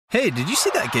Hey, did you see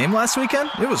that game last weekend?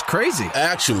 It was crazy.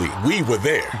 Actually, we were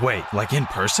there. Wait, like in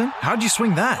person? How'd you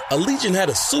swing that? Allegiant had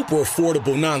a super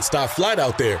affordable nonstop flight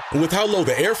out there. And with how low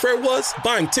the airfare was,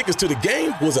 buying tickets to the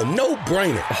game was a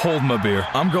no-brainer. Hold my beer.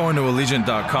 I'm going to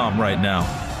Allegiant.com right now.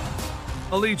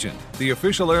 Allegiant, the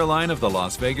official airline of the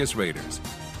Las Vegas Raiders.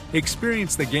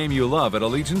 Experience the game you love at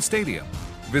Allegiant Stadium.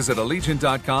 Visit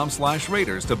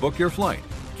Allegiant.com/Raiders to book your flight,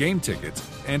 game tickets,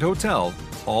 and hotel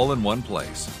all in one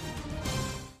place.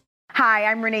 Hi,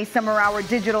 I'm Renee Summerauer,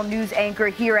 digital news anchor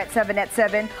here at 7 at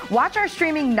 7. Watch our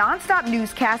streaming nonstop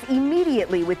newscast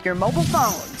immediately with your mobile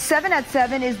phone. 7 at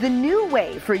 7 is the new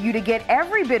way for you to get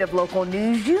every bit of local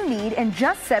news you need in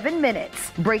just 7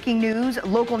 minutes. Breaking news,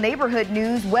 local neighborhood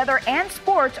news, weather, and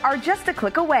sports are just a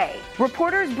click away.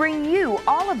 Reporters bring you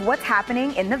all of what's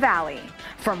happening in the Valley.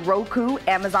 From Roku,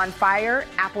 Amazon Fire,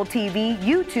 Apple TV,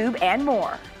 YouTube, and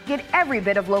more. Get every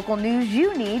bit of local news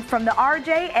you need from the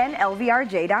RJ and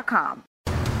LVRJ.com.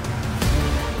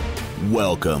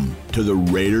 Welcome to the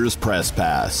Raiders Press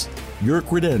Pass, your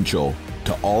credential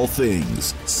to all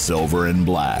things silver and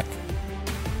black.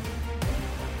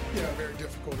 Yeah, very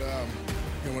difficult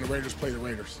when the Raiders play the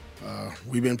Raiders.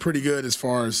 We've been pretty good as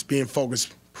far as being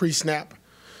focused pre-snap.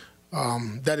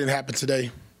 That didn't happen today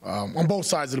on both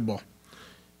sides of the ball.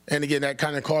 And again, that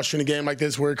kind of costs you in a game like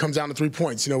this where it comes down to 3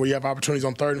 points, where you have opportunities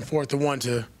on 3rd and 4th and 1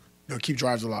 to keep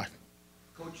drives alive.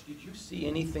 Coach, did you see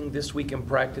anything this week in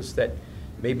practice that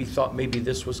maybe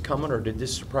this was coming, or did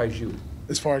this surprise you?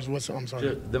 As far as what's, I'm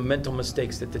sorry? The mental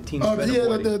mistakes that the team's been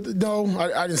avoiding. No,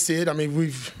 I didn't see it. I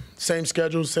mean, same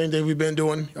schedule, same day we've been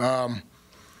doing.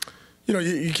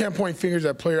 You can't point fingers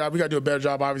at player. We got to do a better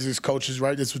job, obviously, as coaches,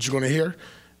 right? That's what you're going to hear.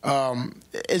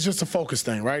 It's just a focus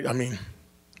thing, right? I mean,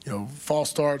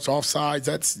 false starts, offsides,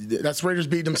 that's Raiders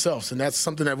beat themselves. And that's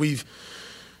something that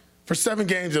for 7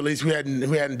 games at least, we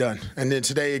hadn't done. And then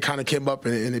today it kind of came up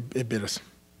and it bit us.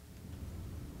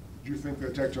 Do you think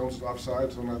that Jack Jones was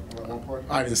offsides on that one point?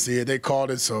 I didn't see it. They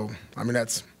called it, so, I mean,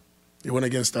 it went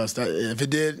against us. If it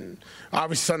did,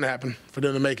 obviously something happened for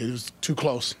them to make it. It was too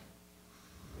close.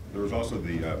 There was also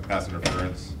the pass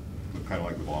interference. Looked kind of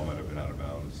like the ball might have been out of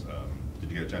bounds.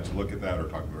 Did you get a chance to look at that or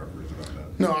talk to the referees about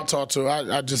that? No, I talked to her.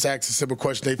 I just asked a simple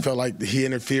question. They felt like he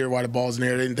interfered while the ball's in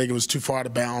there. They didn't think it was too far out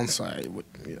of bounds. I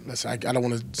don't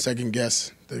want to second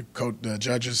guess the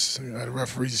judges, the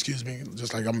referees, just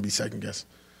like I'm going to be second guess.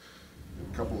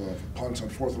 A couple of punts on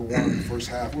 4th and 1 in the first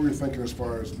half. What were you thinking as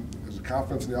far as the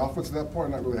confidence in the offense at that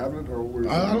point, not really having it? Or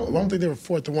I don't think they were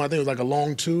 4th and 1. I think it was like a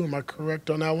long 2. Am I correct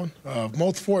on that one?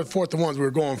 Most 4th and 1s, we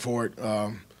were going for it.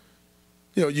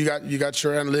 You got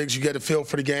your analytics, you get a feel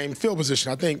for the game, field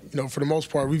position. I think, for the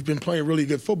most part, we've been playing really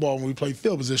good football when we play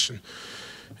field position.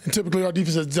 And typically our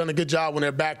defense has done a good job when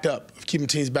they're backed up, of keeping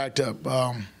teams backed up.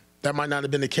 That might not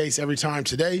have been the case every time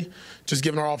today. Just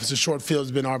giving our offense a short field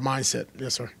has been our mindset.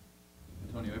 Yes, sir.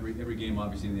 Antonio, every game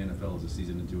obviously in the NFL is a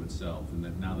season into itself, and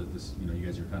that now that this, you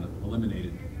guys are kind of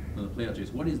eliminated from the playoff chase,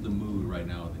 what is the mood right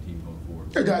now of the team going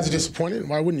forward? The guys are disappointed.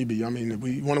 Why wouldn't you be? I mean,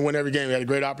 we want to win every game. We had a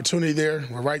great opportunity there.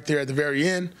 We're right there at the very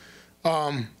end.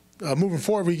 Moving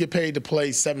forward, we get paid to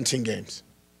play 17 games.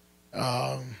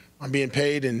 I'm being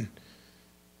paid to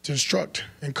instruct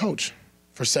and coach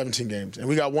for 17 games. And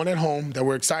we got one at home that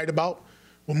we're excited about.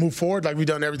 We'll move forward like we've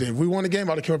done everything. If we won the game,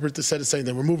 I would have come up here to say the same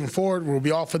thing. We're moving forward. We'll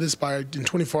be off of this in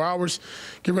 24 hours.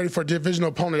 Get ready for a divisional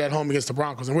opponent at home against the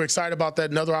Broncos. And we're excited about that.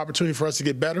 Another opportunity for us to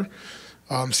get better.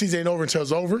 Season ain't over until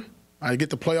it's over. I get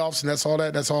the playoffs, and that's all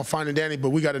that. That's all fine and dandy. But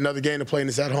we got another game to play, and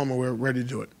it's at home, and we're ready to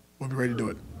do it. We'll be ready to do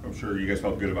it. I'm sure you guys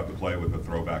felt good about the play with the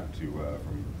throwback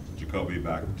from Jacoby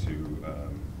back to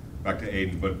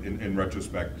Aidan. But in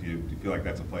retrospect, do you feel like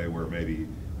that's a play where maybe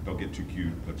don't get too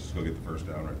cute, but just go get the first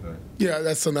down right there? Yeah,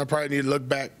 that's something I probably need to look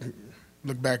back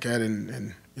at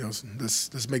and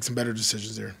let's make some better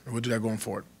decisions there. And we'll do that going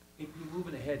forward.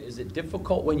 Moving ahead, is it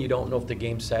difficult when you don't know if the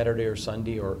game's Saturday or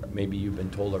Sunday, or maybe you've been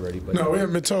told already? But no, we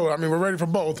haven't been told. I mean, we're ready for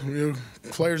both.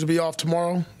 Players will be off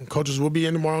tomorrow. Coaches will be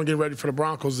in tomorrow and get ready for the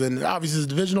Broncos. And obviously, it's a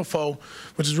divisional foe,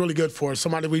 which is really good for us.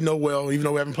 Somebody we know well, even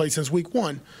though we haven't played since week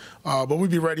 1. But we'll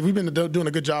be ready. We've been doing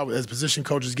a good job as position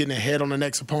coaches getting ahead on the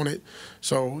next opponent.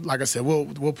 So, like I said,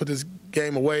 we'll put this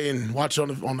game away and watch it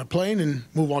on the plane and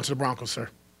move on to the Broncos, sir.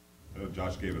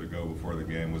 Josh gave it a go before the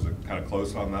game. Was it kind of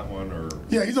close on that one? Or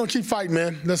yeah, he's going to keep fighting,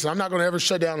 man. Listen, I'm not going to ever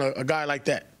shut down a guy like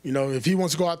that. If he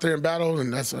wants to go out there and battle,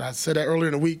 and I said that earlier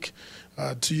in the week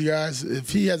to you guys, if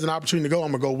he has an opportunity to go,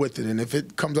 I'm going to go with it. And if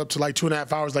it comes up to like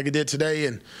 2.5 hours like it did today,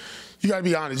 and you got to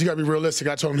be honest, you got to be realistic.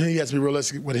 I told him he has to be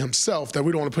realistic with himself, that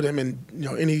we don't want to put him in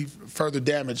any further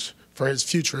damage for his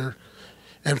future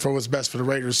and for what's best for the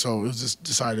Raiders. So it was just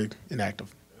decided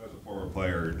inactive. As a former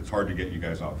player, it's hard to get you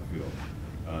guys off the field.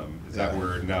 Is that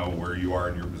where you are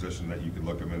in your position that you can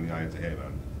look them in the eye and say, hey,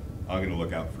 man, I'm going to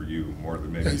look out for you more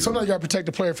than maybe. Sometimes you got to protect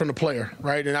the player from the player,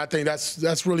 right? And I think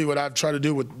that's really what I've tried to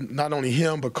do with not only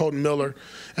him, but Colton Miller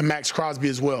and Max Crosby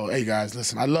as well. Hey, guys,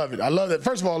 listen, I love it. I love that.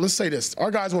 First of all, let's say this. Our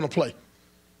guys want to play.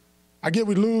 I get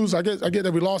we lose. I get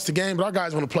that we lost the game, but our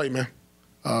guys want to play, man.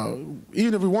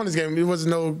 Even if we won this game, it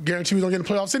wasn't no guarantee we don't get in the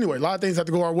playoffs anyway. A lot of things have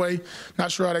to go our way.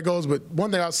 Not sure how that goes, but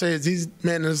one thing I'll say is these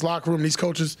men in this locker room, these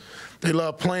coaches, they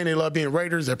love playing. They love being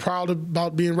Raiders. They're proud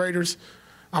about being Raiders.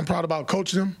 I'm proud about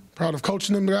coaching them. Proud of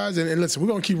coaching them guys. And listen, we're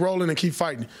going to keep rolling and keep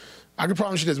fighting. I can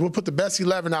promise you this. We'll put the best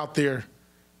 11 out there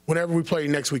whenever we play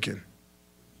next weekend.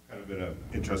 It's kind of been an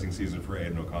interesting season for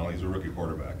Aidan O'Connell. He's a rookie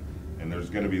quarterback, and there's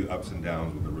going to be ups and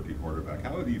downs with the rookie quarterback.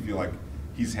 How do you feel like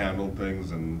he's handled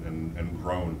things and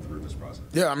grown through this process?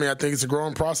 Yeah, I mean, I think it's a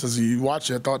growing process. You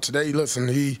watch it. I thought today, listen,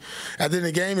 at the end of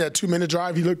the game, that 2-minute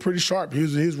drive, he looked pretty sharp. He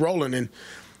was rolling, and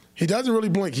he doesn't really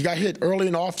blink. He got hit early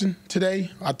and often today.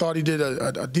 I thought he did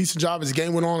a decent job as the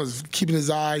game went on, as keeping his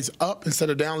eyes up instead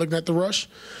of down, looking at the rush.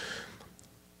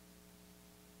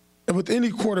 And with any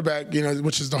quarterback,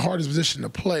 which is the hardest position to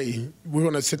play, we're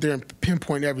going to sit there and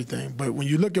pinpoint everything. But when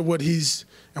you look at what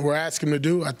we're asking him to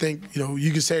do, I think,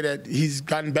 you can say that he's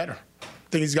gotten better. I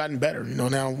think he's gotten better.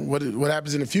 Now what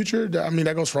happens in the future, I mean,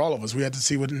 that goes for all of us. We have to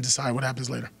see and decide what happens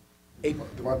later.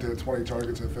 Devontae had 20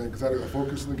 targets, I think. Is that a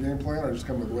focus of the game plan, or just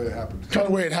kind of the way it happened? Kind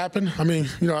of the way it happened. I mean,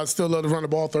 I still love to run the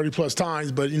ball 30-plus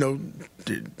times, but,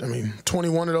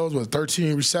 21 of those was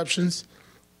 13 receptions.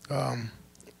 Got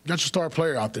your star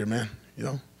player out there, man.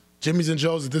 Jimmy's and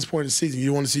Joe's at this point in the season.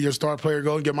 You want to see your star player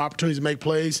go and give him opportunities to make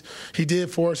plays. He did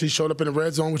for us. He showed up in the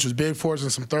red zone, which was big for us,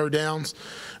 and some third downs.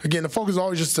 Again, the focus is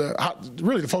always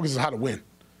the focus is how to win.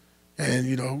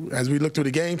 And, as we look through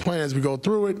the game plan, as we go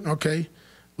through it, okay,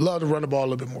 love to run the ball a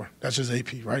little bit more. That's just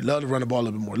AP, right? Love to run the ball a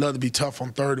little bit more. Love to be tough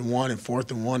on 3rd and 1 and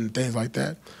 4th and 1 and things like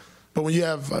that. But when you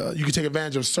have, you can take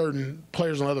advantage of certain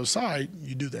players on the other side,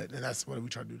 you do that, and that's what we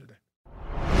try to do today.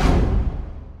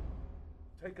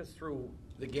 Take us through,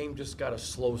 the game just got a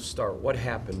slow start. What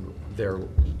happened there?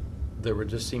 There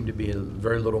just seemed to be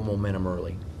very little momentum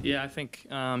early. Yeah, I think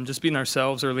just being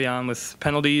ourselves early on with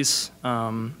penalties,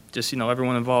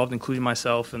 everyone involved, including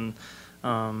myself, and,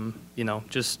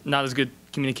 just not as good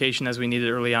communication as we needed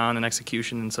early on and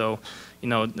execution. And so,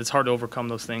 it's hard to overcome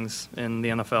those things in the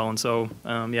NFL. And so,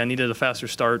 I needed a faster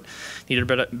start, needed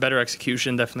better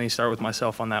execution, definitely start with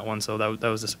myself on that one. So that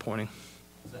was disappointing.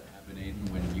 Does that happen,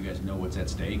 Aidan, when you guys know what's at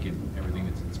stake and everything,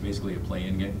 it's basically a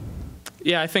play-in game?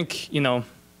 Yeah, I think,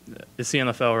 it's the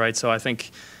NFL, right? So I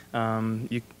think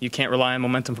you can't rely on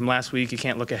momentum from last week. You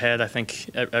can't look ahead. I think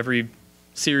every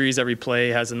series, every play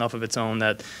has enough of its own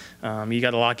that you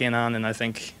got to lock in on. And I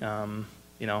think,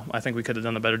 I think we could have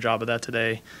done a better job of that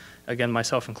today. Again,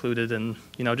 myself included. And,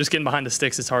 just getting behind the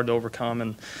sticks, it's hard to overcome.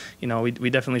 And, we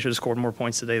definitely should have scored more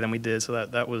points today than we did. So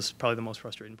that was probably the most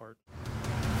frustrating part.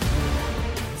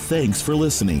 Thanks for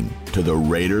listening to the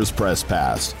Raiders Press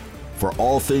Pass. For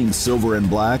all things silver and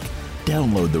black,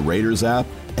 download the Raiders app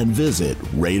and visit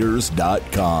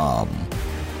Raiders.com.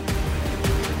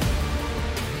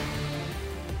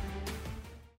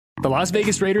 The Las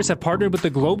Vegas Raiders have partnered with the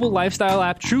global lifestyle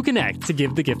app TrueConnect to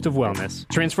give the gift of wellness.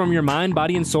 Transform your mind,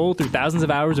 body, and soul through thousands of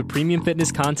hours of premium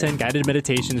fitness content, guided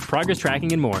meditations, progress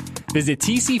tracking, and more. Visit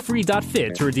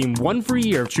tcfree.fit to redeem 1 free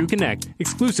year of TrueConnect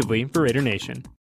exclusively for Raider Nation.